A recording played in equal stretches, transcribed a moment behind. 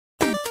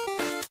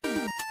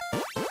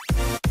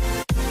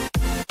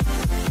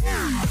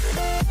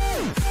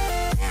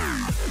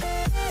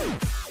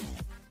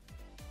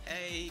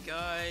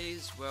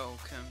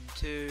welcome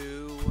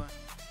to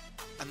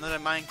another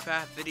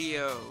Minecraft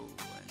video.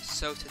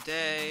 So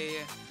today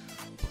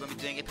we're going to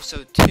be doing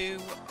episode 2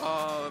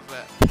 of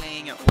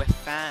playing with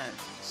fans.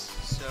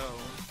 So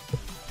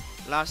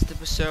last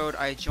episode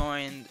I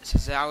joined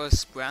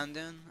Cesaris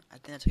Brandon. I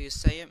think that's how you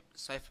say it,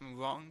 sorry if I'm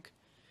wrong.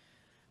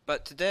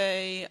 But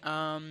today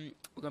we're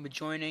going to be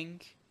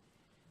joining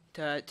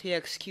the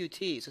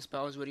TXQT, so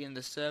Spell's already in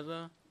the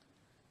server.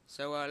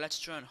 So let's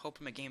try and hope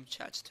my game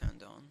chat's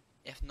turned on.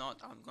 If not,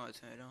 I'm gonna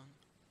turn it on.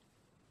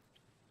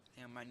 I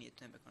think I might need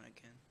to turn it back on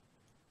again.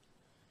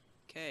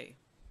 Okay.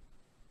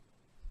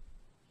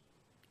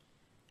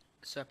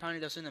 So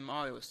apparently that's in the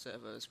Mario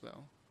server as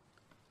well.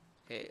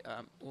 Okay,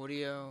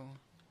 audio.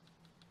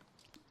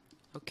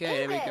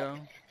 Okay, there we go.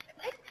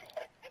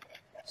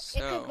 So.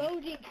 It's a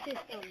voting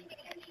system.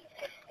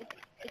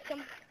 It's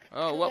some.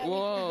 Oh, what?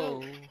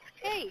 Whoa!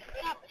 Hey,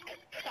 stop!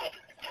 Stop!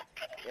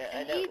 Yeah, I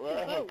You know. need to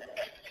Whoa. vote.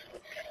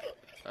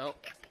 Oh,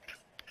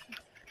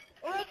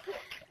 Or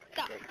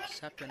stop! what's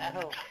happening? Ow.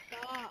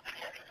 Stop!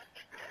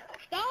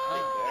 Stop!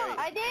 Oh.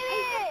 I did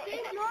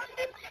it!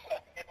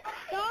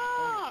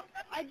 Stop!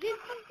 I did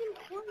something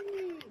for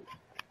you.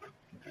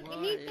 What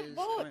You need to is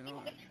vote. going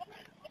on?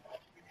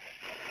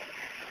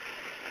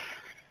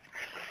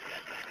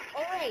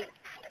 Alright,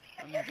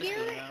 I'm here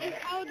invisible now. is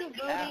how the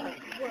voting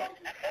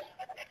works.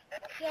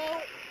 So,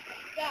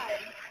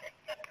 guys,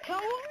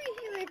 come over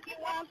here if you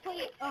want to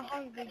play a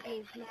Hunger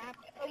Games map.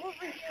 Come over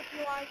here if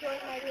you want to join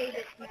my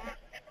latest map.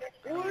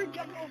 Or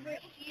jump over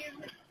here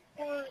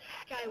for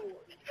Skyward.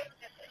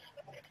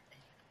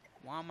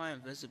 Why am I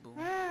invisible?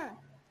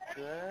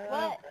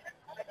 What?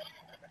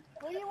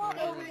 What do you want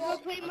over here?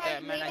 Play my Okay,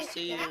 man, I latest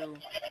see map? you.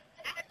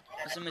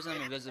 For some reason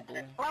I'm invisible.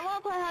 I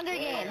want to play Hunger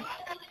Games.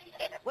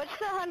 What's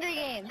the Hunger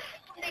Games?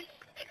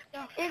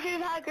 This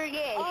is Hunger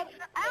Games. Out of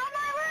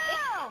my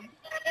room!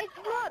 It's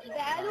not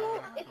battle.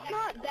 It's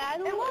not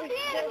battle. It won't be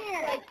it's in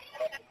here. just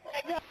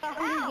like the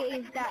Hunger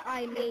Games that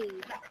I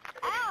made.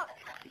 Out!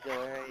 So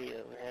where are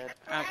you, man?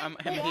 I'm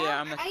here.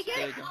 I'm at I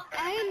there you guess go.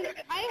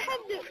 I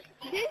have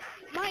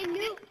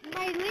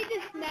my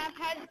latest map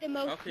has the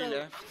most Okay, votes.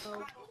 left. So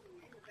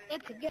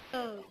let's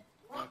go.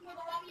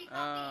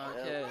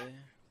 Okay.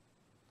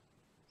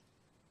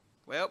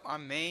 Well,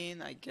 I'm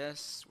main, I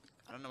guess.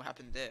 I don't know what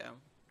happened there.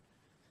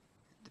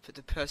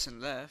 The person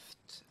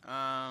left.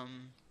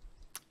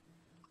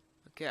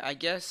 Okay, I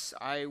guess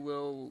I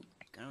will.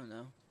 I don't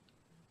know.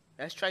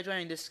 Let's try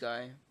joining this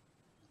guy.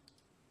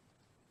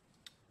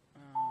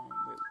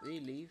 Wait, did he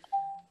leave? I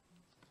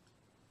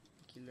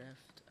think he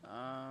left.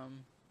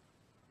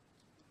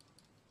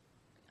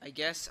 I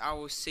guess I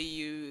will see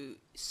you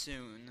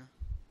soon.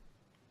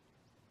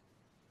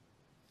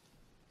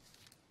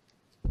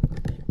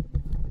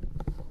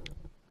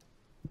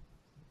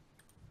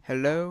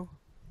 Hello?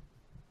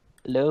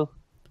 Hello?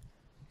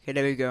 Okay,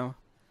 there we go.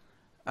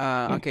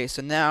 Okay,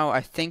 so now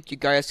I think you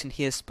guys can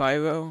hear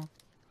Spyro.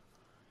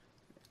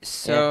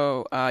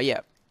 So,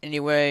 yeah.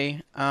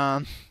 Anyway,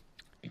 don't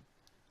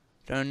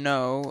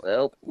know.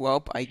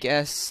 Well, I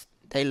guess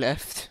they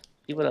left.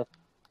 you would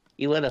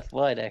have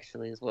won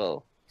actually as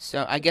well.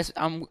 So, I guess,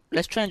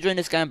 let's try and join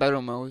this guy in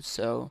battle mode,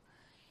 so.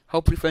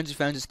 Hopefully Friends with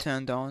Friends is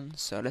turned on,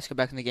 so let's go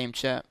back in the game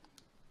chat.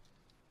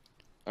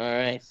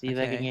 Alright, see you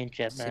back Okay, in game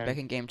chat, see man. you back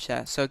in game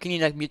chat. So, can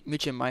you, like,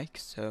 mute your mic,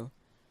 so.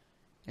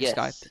 In Yes.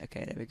 Skype.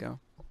 Okay, there we go.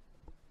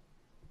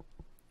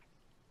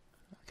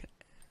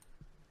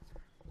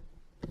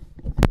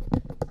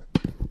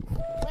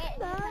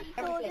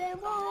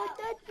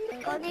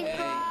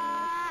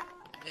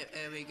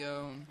 There we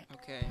go.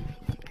 Okay.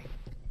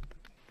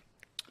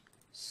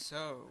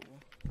 So.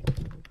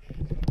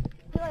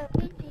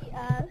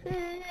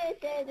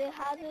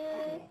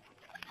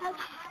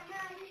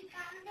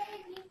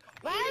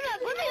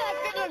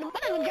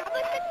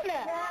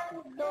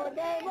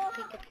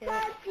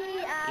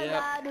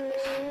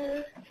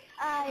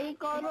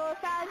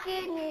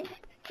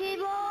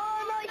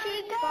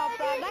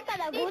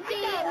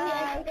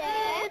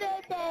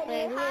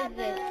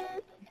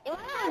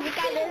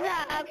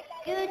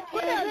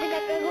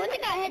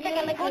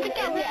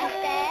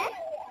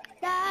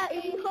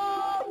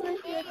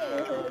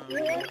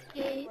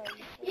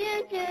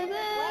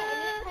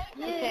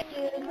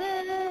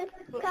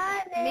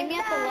 Meet me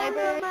at the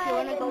library if you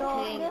want to go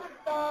playing.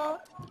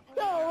 Okay. Yeah.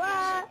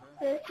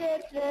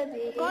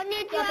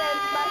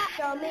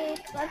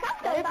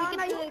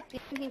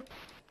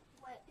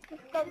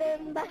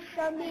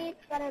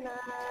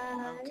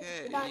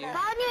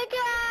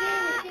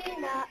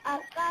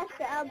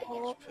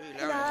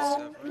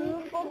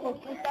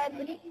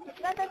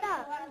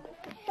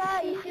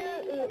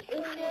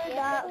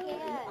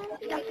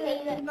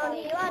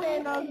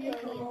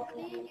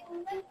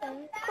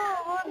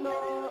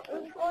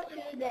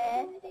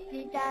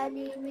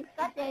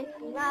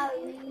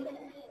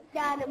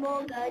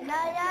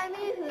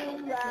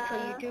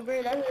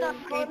 YouTuber, that's not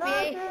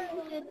creepy.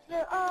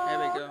 There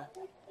we go.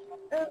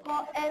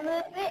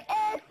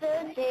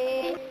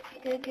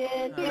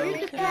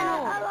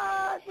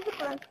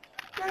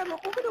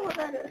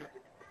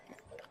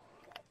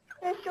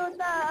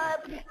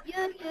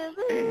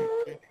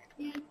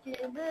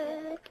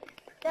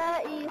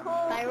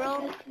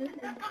 Viral.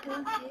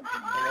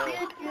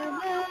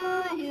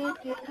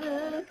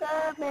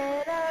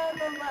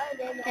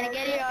 Can I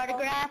get your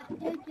autograph?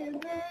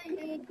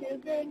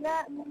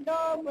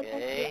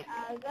 Okay.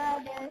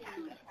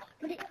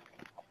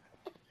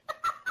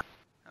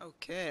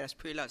 Okay, that's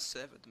pretty loud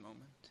server at the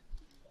moment.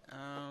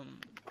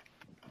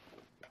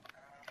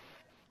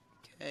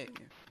 Okay.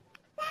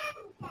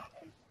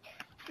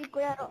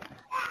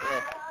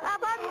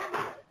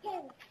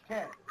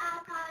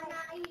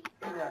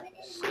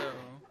 So,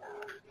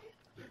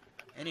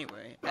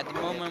 anyway, at the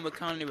moment we're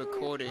currently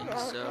recording,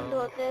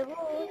 so it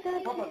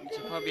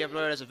should probably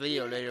upload as a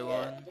video later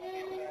on.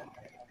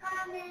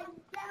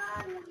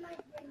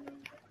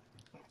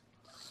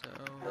 So,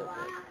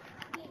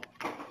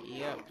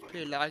 yep, it's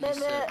pretty laggy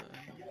server.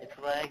 It's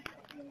like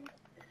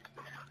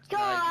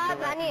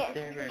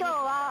Laggy.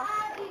 wow.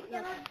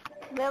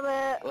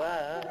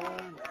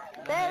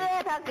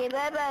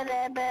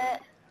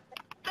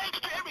 Thanks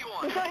to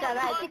everyone.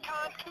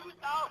 PodCon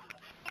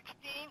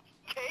 2016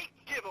 cake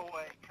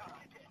giveaway.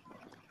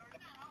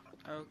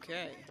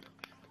 Okay.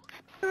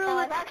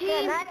 Sure.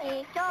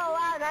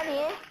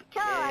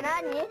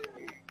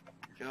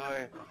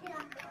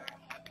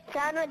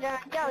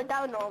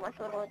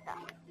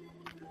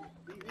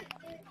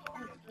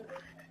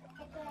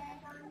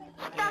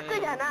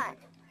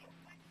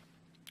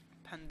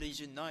 Pandas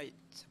unite,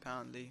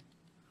 apparently.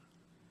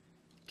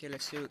 Okay,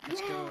 let's go.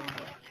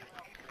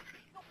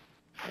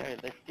 Alright,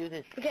 let's do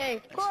this.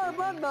 Okay.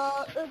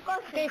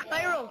 Okay,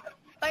 Spiral.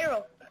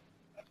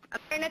 I'm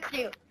right next to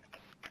you.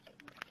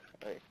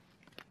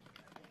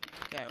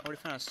 Okay, I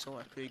already found a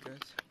sword, pretty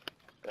good.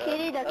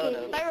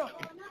 Spiral.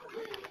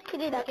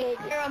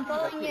 Here, I'm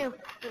following you.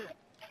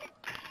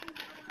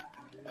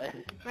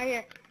 Right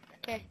here.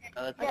 Okay.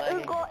 Oh, it's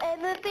lagging.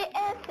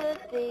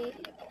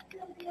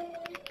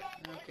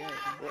 Okay.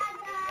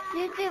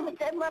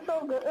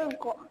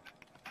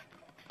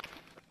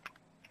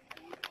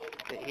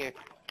 Sit here.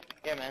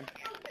 Here, man.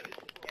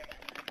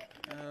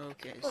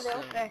 Okay,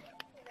 so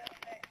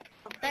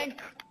Okay.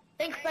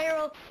 Thanks,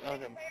 Spiral.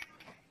 Welcome.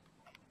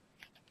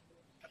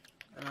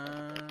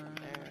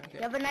 okay. You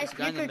have a nice This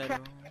guy in the future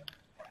middle.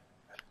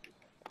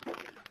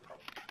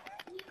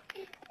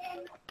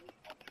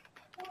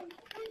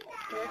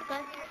 This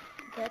guy?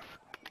 Okay.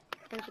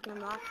 Then you can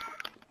unlock.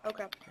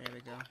 Okay. There we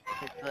go.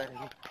 It's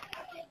lagging.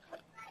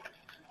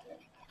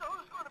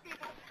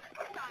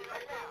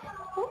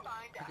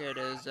 Okay,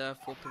 there's 4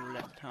 people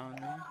left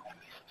apparently.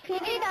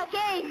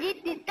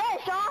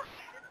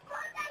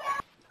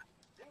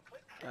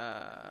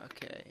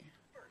 Okay.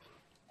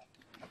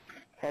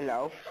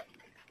 Hello.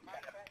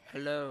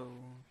 Hello.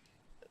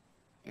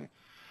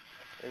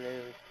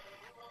 Hello.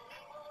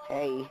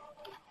 Hey.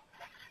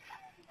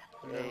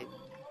 Hey.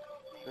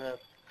 What's up?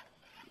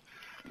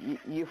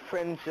 You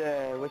friends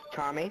with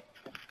Tommy?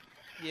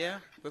 Yeah,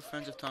 we're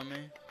friends of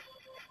Tommy.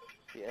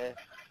 Yeah.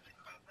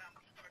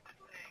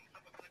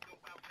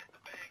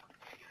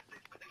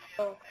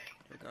 Oh.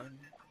 There we go.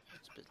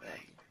 It's a bit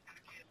laggy.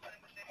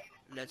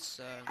 Let's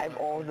I have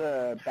go. all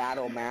the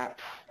battle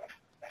maps.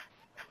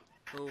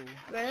 Oh,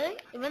 Really?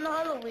 Even the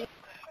Halloween?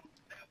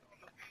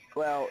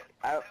 Well,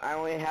 I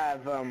only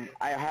have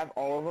I have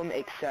all of them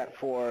except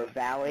for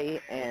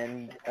Valley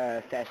and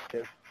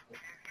Festive.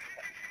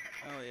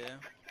 oh yeah.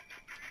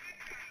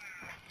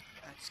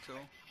 That's cool.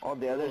 All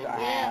the others I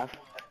Yeah. have.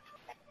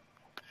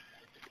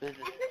 This is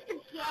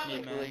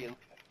Me, who are man. you?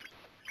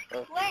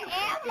 Oh,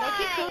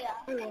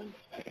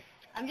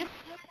 I'm just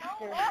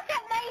Look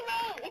at my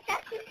name. It's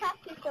actually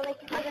Tucky, so like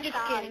it's I'm like a just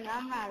dog. kidding.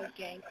 I'm not a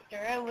gangster.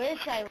 I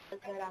wish I was, but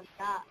I'm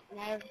not. And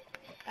I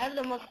have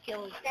the most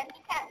kills. Then you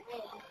can't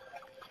win.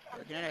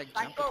 Wait, can I like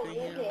jump Paco,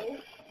 between here?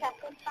 Lucas.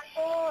 Captain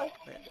Paco.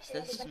 Wait, is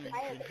there something in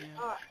here?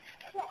 Oh.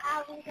 I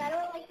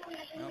don't like the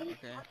No,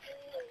 okay.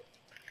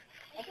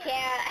 I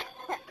can't.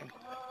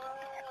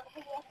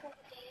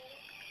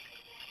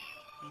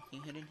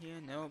 Anything hidden here?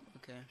 Nope,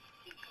 okay.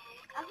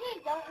 Okay,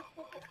 don't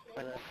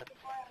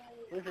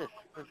who's this?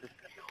 Who's this?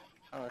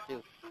 Oh, it's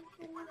you.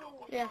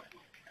 Yeah.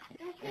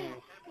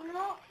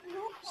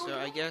 So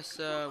I guess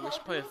we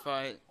should probably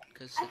fight,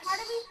 because I try to be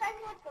it's friends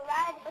with the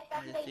red, but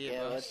that's only like 3 Yeah,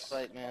 of let's us.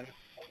 fight, man.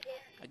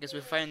 I guess we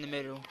fight in the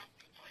middle.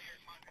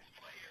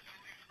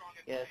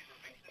 Yes.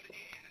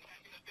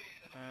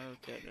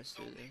 Okay, let's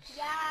do this.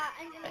 yeah,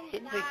 I'm I gonna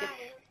can't even get.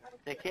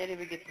 I can't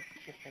even get the.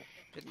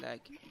 Bit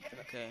laggy.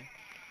 Okay.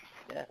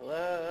 Yeah.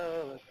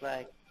 Whoa! It's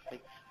lag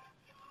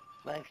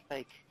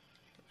spike.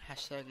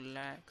 Hashtag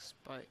lag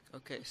spike.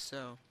 Okay,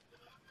 so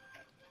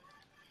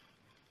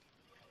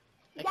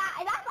Yeah,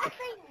 that's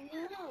actually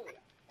new.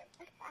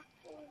 That's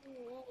actually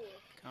new.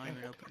 can't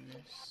even open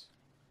this.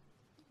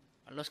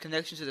 I lost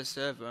connection to the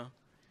server.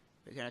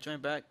 Wait, can I join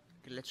back?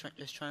 Okay,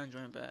 let's try and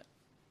join back.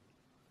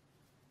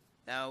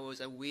 That was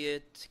a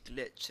weird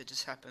glitch that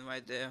just happened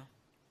right there.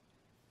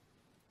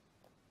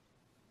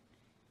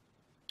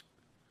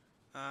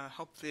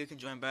 Hopefully you can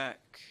join back.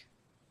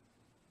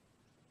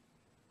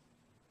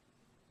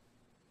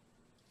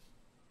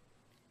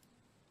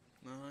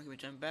 Come on, can we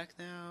join back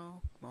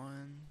now? Come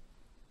on.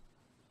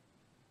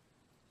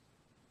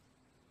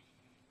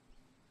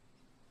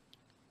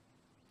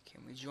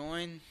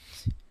 Join.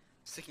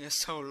 It's taking us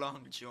so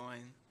long to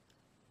join.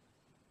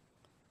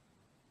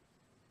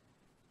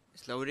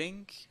 It's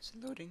loading. Is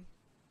it loading?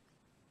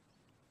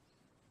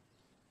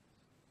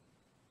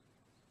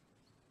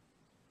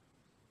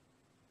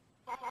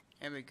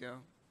 There we go.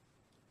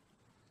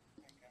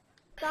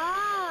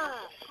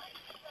 Stop!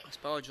 My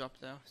power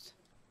dropped out.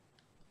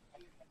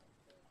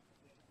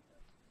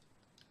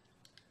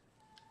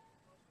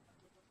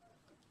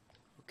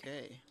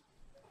 Okay.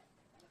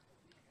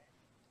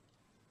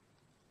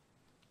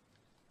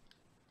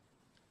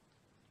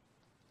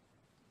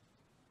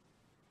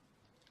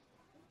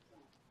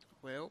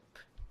 Welp.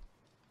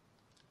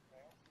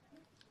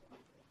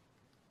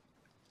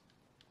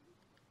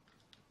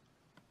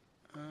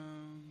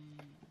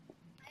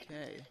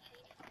 Okay.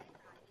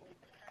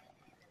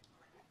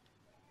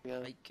 Yeah.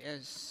 I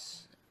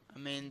guess. I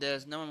mean,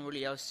 there's no one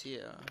really else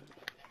here.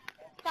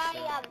 Sorry,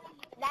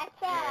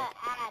 that's a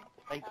ad.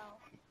 Like- So,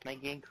 My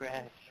game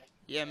crashed.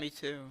 Yeah, me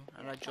too.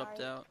 And I dropped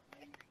Sorry. out.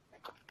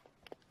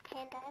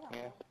 Panda, I don't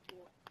Yeah. like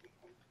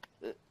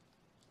you.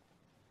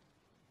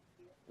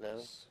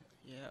 Hello?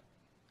 Yeah.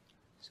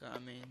 So, I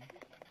mean.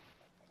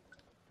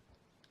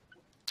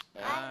 I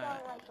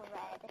don't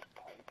like red.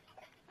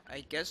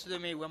 I guess we'll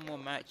make one more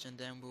match and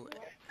then we'll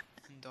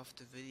end off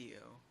the video.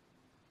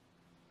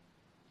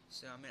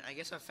 So, I mean, I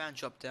guess our fan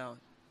dropped out.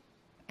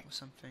 Or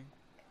something.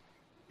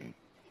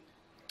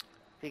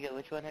 Figure,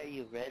 which one are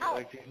you, red Oh.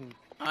 or green?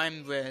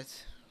 I'm red.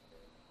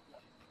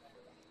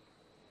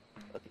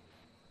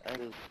 I'm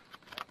blue.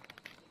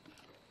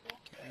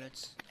 Okay,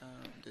 let's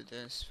do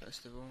this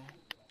first of all.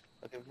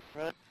 Okay,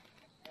 run.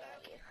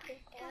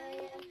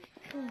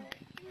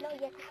 No,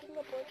 you have to sing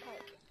the boy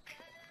part.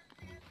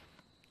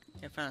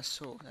 I found a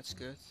sword, that's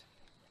good.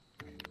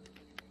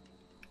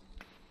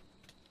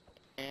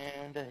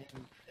 And I'm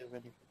still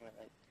running for my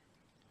life.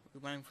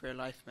 We're running for your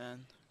life,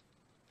 man.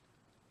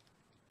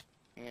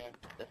 Yeah,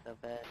 that's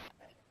not bad.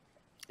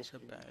 That's how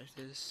bad it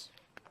is.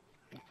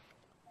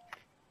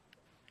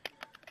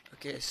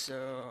 Okay,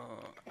 so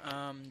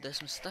there's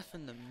some stuff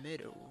in the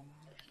middle.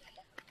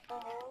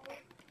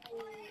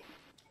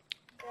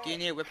 Do you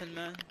need a weapon,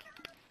 man?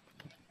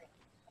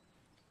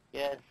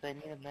 Yes, I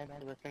need a man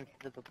weapon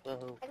for the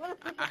bow. I'm gonna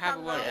put I this have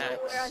on one my- axe.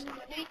 we're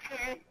on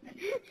speaker.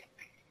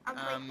 I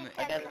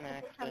got an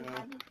axe, by the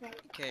way.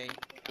 Okay,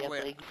 Yeah,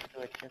 wait, leggings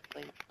or chest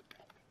plate.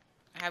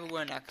 I have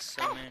one axe,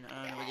 so I mean,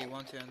 I don't know whether you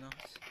want to or not.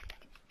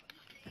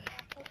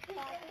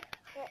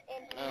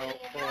 No,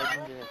 so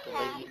I need the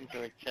leggings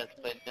or chest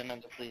plate, then I'm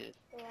depleted.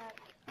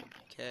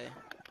 Okay,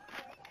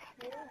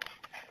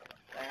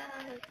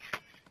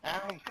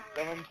 Ow!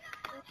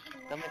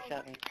 Someone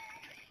shot me.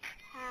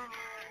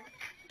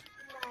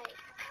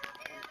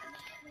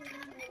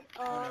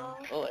 Oh,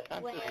 Oh, I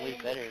found this way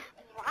better.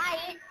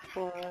 right.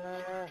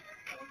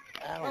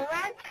 Ow.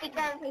 Around speaker,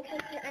 I'm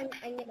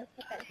gonna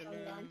put that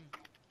phone on.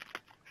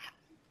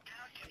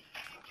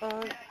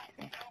 Fuck.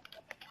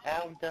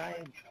 Ow, I'm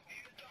dying.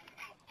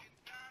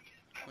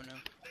 oh no.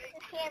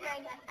 This camera,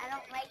 I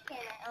don't like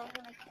it. I don't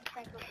like the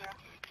psycho girl.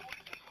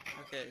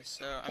 Okay,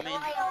 so, I mean,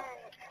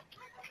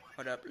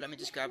 hold up, let me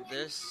just grab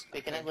this.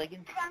 Wait, can I have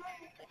leggings?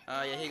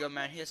 Yeah, here you go,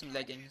 man, here's some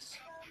leggings.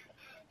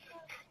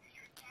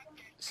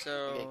 So,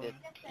 Okay, good.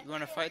 you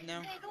wanna fight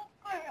now?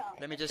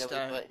 Let me just,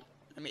 Shall we fight?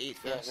 let me eat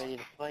Yeah, first. ready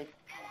to fight?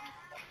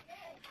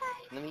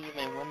 Let me eat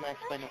my one last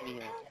final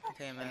meal.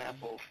 Okay, An man.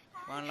 apple.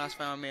 One last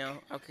final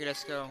meal. Okay,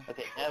 let's go.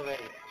 Okay, now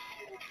ready.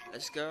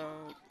 Let's go.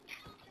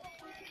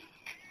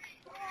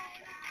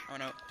 Oh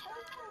no.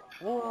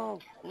 Whoa!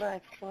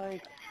 Black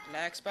spike!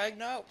 Lag spike,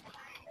 no.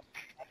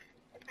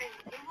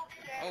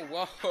 Oh,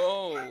 whoa.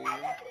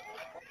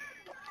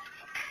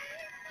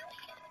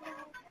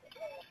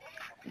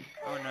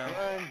 Oh no.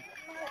 Run!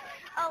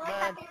 Oh, what's Run.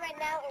 happening right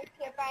now is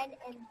Herobrine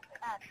and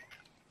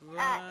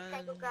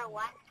Psycho Run. Girl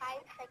won.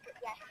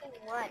 Yeah, she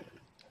won.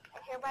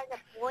 And Herobrine's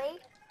a boy,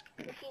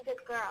 and she's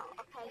a girl.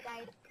 Okay,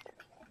 guys.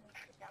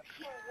 So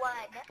she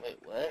won. Wait,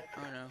 what?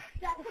 Oh no.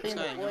 Same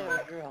going boy on?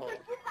 or girl?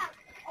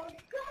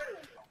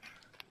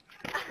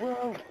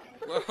 Whoa!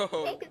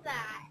 Whoa. Take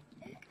that.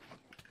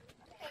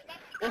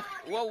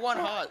 Whoa, one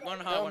heart. One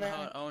heart, No, one man.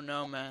 heart. Oh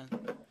no, man.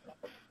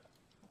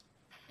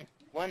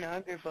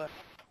 100 bucks.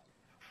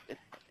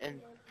 And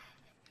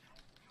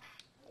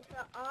It's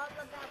all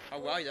about. Oh,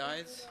 wow, you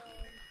died.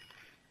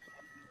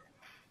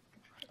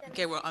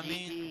 Okay, well, I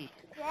mean, GG.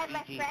 Yeah, my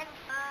GG. friend.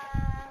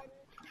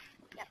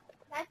 Yep.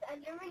 That's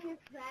remember your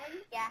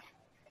friend? Yeah.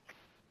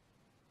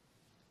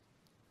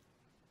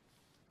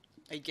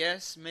 I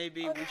guess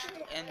maybe we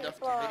should end off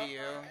the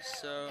video.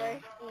 So,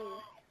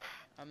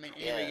 I mean,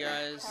 anyway,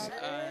 guys,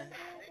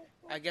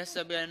 I guess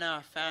there'll be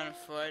another Fan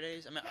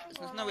Fridays. I mean, it's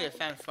not really a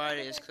Fan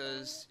Fridays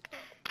because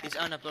it's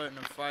unuploaded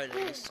on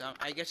Fridays. So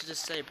I guess you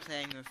just say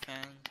playing with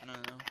fans. I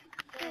don't know.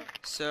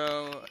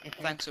 So,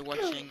 thanks for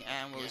watching,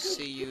 and we'll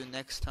see you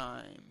next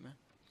time.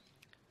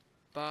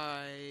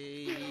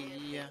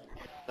 Bye.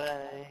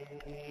 Bye.